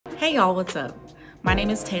Hey y'all, what's up? My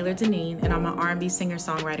name is Taylor Deneen and I'm an R&B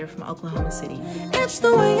singer-songwriter from Oklahoma City. It's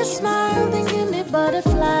the way you smile, thinking it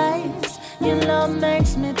butterflies. Your love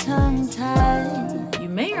makes me tongue-tied. You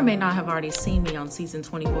may or may not have already seen me on season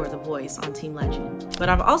 24 of The Voice on Team Legend, but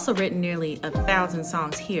I've also written nearly 1,000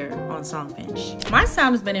 songs here on Songfinch. My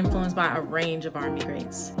sound has been influenced by a range of R&B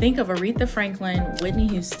greats. Think of Aretha Franklin, Whitney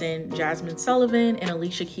Houston, Jasmine Sullivan, and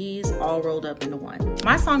Alicia Keys all rolled up into one.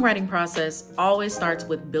 My songwriting process always starts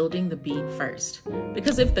with building the beat first,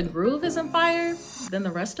 because if the groove isn't fire, then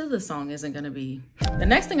the rest of the song isn't gonna be. The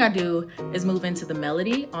next thing I do is move into the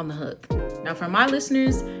melody on the hook. Now for my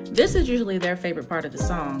listeners, this is usually their favorite part of the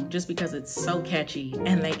song just because it's so catchy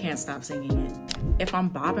and they can't stop singing it. If I'm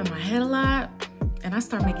bobbing my head a lot and I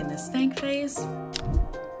start making this stank face,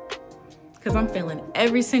 because I'm feeling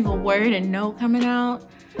every single word and note coming out,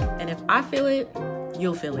 and if I feel it,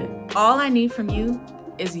 you'll feel it. All I need from you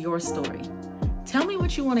is your story. Tell me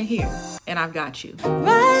what you want to hear, and I've got you.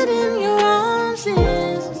 Riding